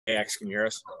Hey, X, can you hear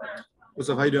us? What's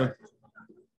up? How you doing?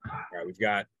 All right, we've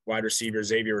got wide receiver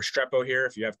Xavier Restrepo here.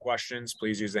 If you have questions,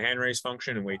 please use the hand raise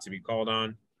function and wait to be called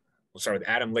on. We'll start with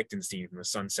Adam Lichtenstein from the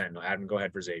Sun Sentinel. Adam, go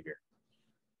ahead for Xavier.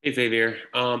 Hey Xavier,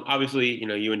 obviously,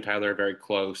 you and Tyler are very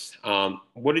close.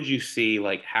 What did you see,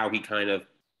 like how he kind of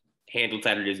handled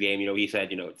Saturday's game? He said,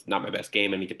 it's not my best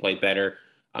game. I need to play better.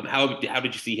 How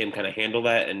did you see him kind of handle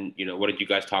that? And what did you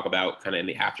guys talk about kind of in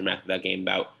the aftermath of that game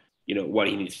about what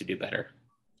he needs to do better?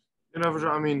 For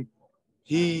sure. I mean,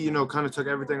 he kind of took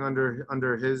everything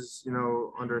under his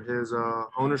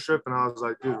ownership, and I was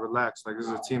like, dude, relax. Like, this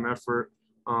is a team effort.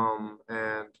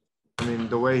 And I mean,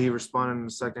 the way he responded in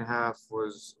the second half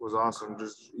was awesome.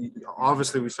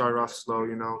 Obviously we started off slow,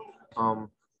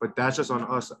 but that's just on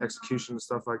us, execution and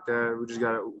stuff like that. We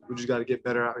just gotta get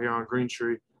better out here on Green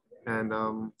Tree, and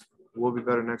we'll be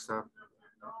better next time.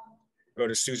 Go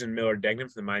to Susan Miller-Degnan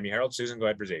from the Miami Herald. Susan, go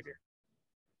ahead for Xavier.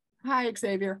 Hi,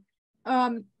 Xavier.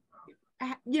 Coach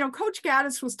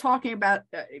Gaddis was talking about,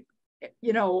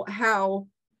 how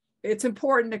it's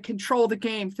important to control the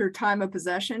game through time of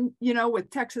possession, with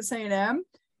Texas A&M.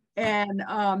 And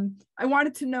I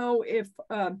wanted to know if,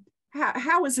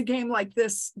 how is a game like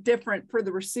this different for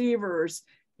the receivers?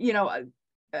 Do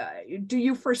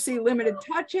you foresee limited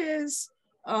touches?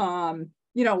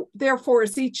 Therefore,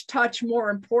 is each touch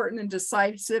more important and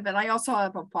decisive? And I also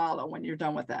have a follow when you're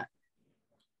done with that.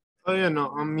 Oh, yeah,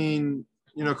 no, I mean,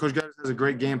 Coach Gaddis has a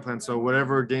great game plan. So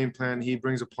whatever game plan he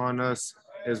brings upon us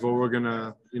is what we're going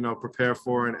to, prepare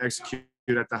for and execute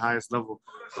at the highest level.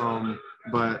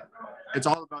 But it's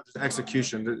all about just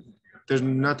execution. There's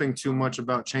nothing too much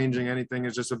about changing anything.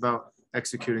 It's just about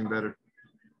executing better.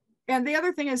 And the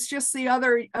other thing is just the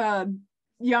other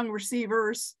young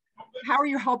receivers. How are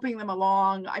you helping them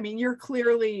along? I mean, you're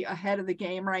clearly ahead of the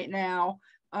game right now.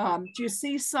 Do you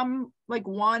see some, like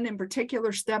one in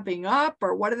particular, stepping up,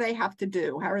 or what do they have to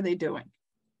do? How are they doing?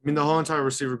 I mean, the whole entire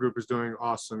receiver group is doing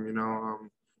awesome.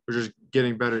 We're just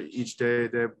getting better each day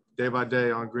by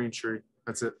day on Green Tree.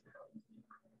 That's it.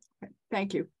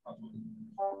 Thank you.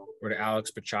 Go to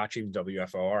Alex Pachachi,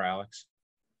 WFOR. Alex.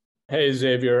 Hey,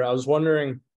 Xavier. I was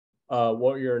wondering what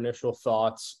were your initial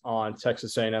thoughts on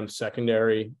Texas A&M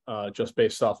secondary, just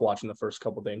based off watching the first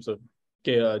couple days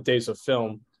of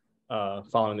film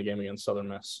following the game against Southern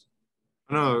Miss.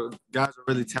 I know guys are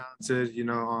really talented.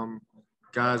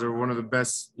 Guys are one of the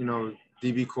best,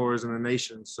 DB cores in the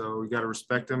nation. So you got to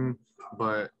respect them,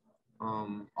 but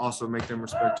also make them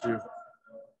respect you.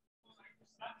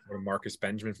 Marcus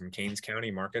Benjamin from Keynes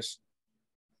County. Marcus.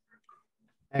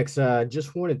 X,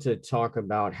 just wanted to talk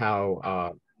about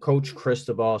how Coach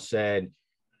Cristobal said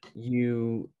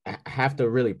you have to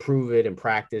really prove it in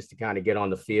practice to kind of get on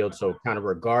the field. So kind of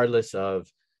regardless of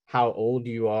how old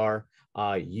you are,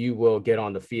 you will get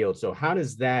on the field. So how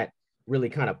does that really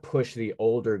kind of push the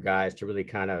older guys to really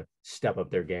kind of step up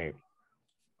their game?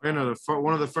 One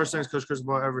of the first things Coach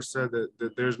Cristobal ever said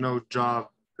that there's no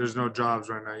jobs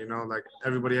right now. Like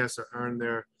everybody has to earn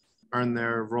their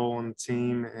role on the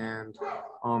team, and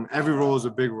every role is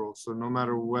a big role. So no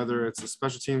matter whether it's a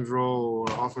special teams role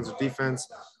or offensive defense,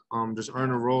 just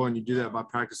earn a role, and you do that by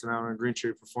practicing out on Green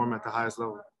Tree, perform at the highest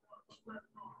level.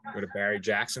 Go to Barry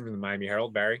Jackson from the Miami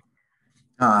Herald. Barry.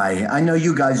 Hi, I know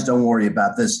you guys don't worry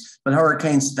about this, but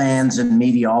Hurricanes fans and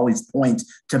media always point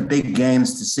to big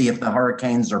games to see if the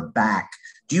Hurricanes are back.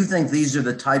 Do you think these are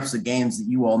the types of games that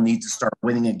you all need to start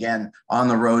winning again on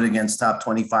the road against top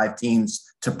 25 teams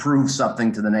to prove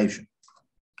something to the nation?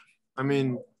 I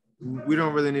mean, we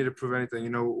don't really need to prove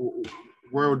anything.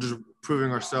 We're just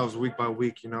proving ourselves week by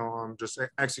week, just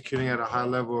executing at a high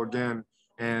level again.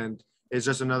 And it's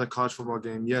just another college football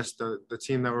game. Yes, the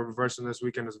team that we're reversing this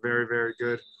weekend is very, very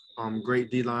good.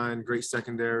 Great D-line, great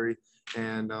secondary,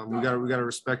 and we got to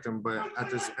respect them. But at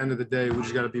this end of the day, we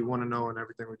just got to be 1-0 in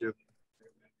everything we do.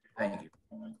 Thank you.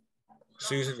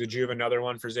 Susan, did you have another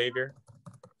one for Xavier?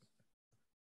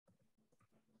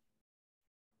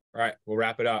 All right, we'll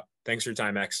wrap it up. Thanks for your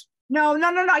time, X. No.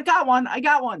 I got one.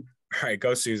 All right,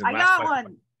 go, Susan.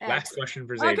 Last question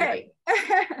for Xavier. Okay.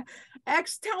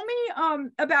 X, tell me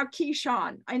about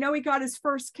Keyshawn. I know he got his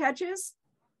first catches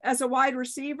as a wide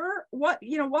receiver. What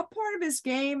part of his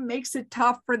game makes it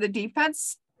tough for the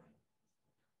defense?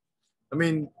 I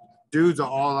mean, dude's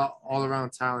all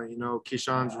around talent.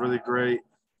 Keyshawn's really great,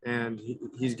 and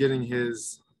he's getting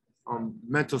his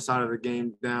mental side of the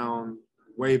game down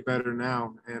way better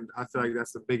now, and I feel like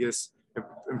that's the biggest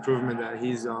improvement that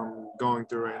he's going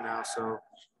through right now. So,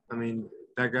 I mean,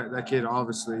 that kid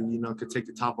obviously could take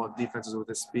the top off defenses with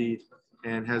his speed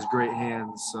and has great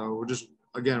hands. So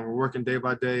we're working day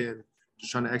by day and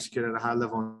just trying to execute at a high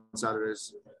level on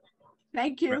Saturdays.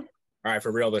 Thank you. All right,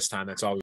 for real this time. That's all.